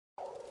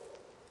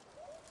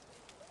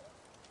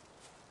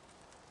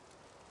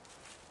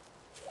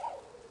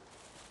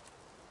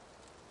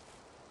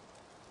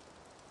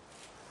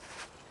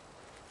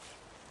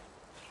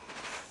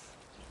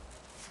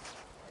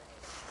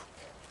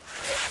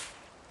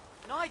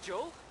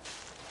Nigel?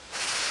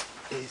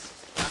 Is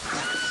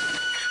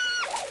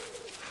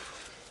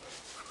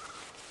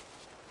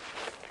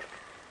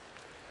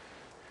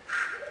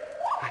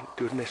thank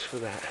goodness for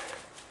that.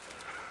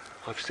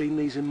 I've seen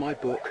these in my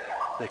book.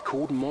 They're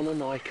called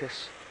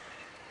Mononykus.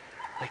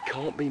 They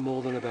can't be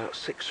more than about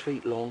 6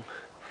 feet long,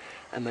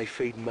 and they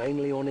feed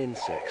mainly on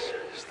insects,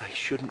 so they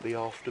shouldn't be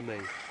after me.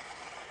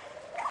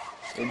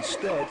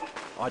 Instead,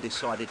 I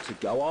decided to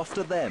go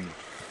after them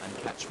and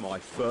catch my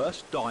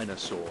first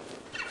dinosaur.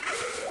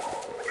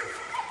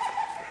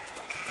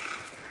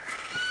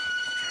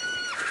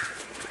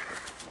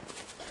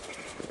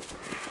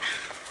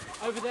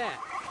 Over there.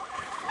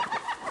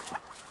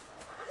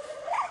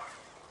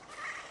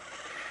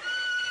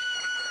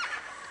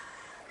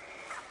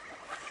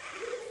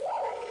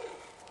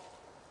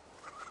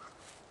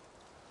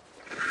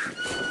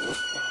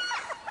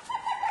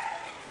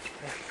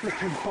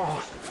 Flipping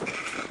fast.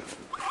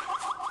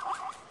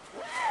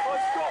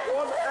 I've got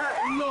one at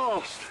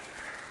last.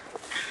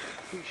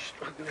 He's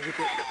struggling a bit.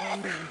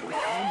 Calm down, boy,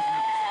 calm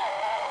down.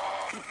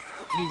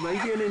 He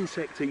may be an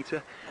insect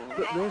eater,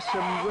 but there's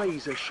some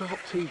razor sharp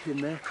teeth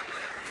in there.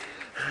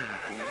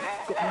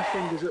 Got my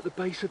fingers at the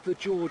base of the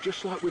jaw,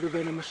 just like with a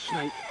venomous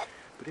snake.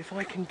 But if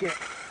I can get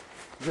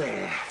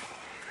there,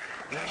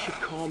 that should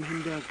calm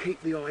him down,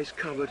 keep the eyes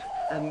covered.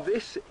 And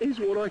this is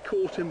what I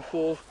caught him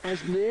for.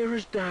 As near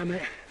as, damn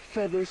it,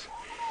 feathers.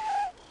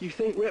 You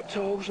think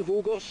reptiles have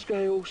all got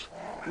scales?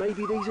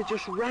 Maybe these are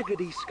just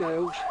raggedy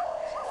scales.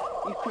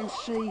 You can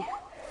see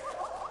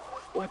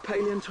why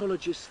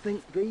paleontologists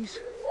think these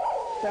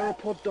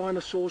theropod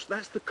dinosaurs,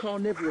 that's the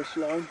carnivorous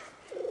line,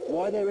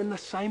 why they're in the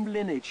same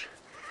lineage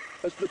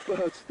as the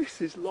birds.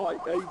 This is like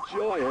a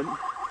giant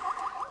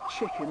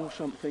chicken or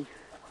something.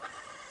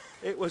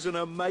 It was an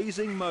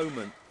amazing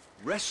moment,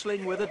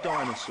 wrestling with a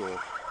dinosaur.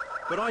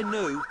 But I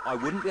knew I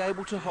wouldn't be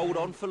able to hold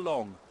on for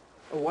long.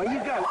 Away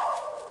you go.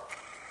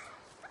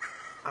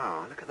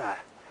 Ah, look at that.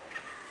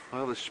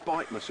 I either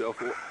spiked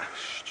myself or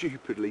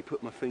stupidly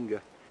put my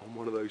finger on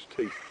one of those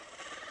teeth.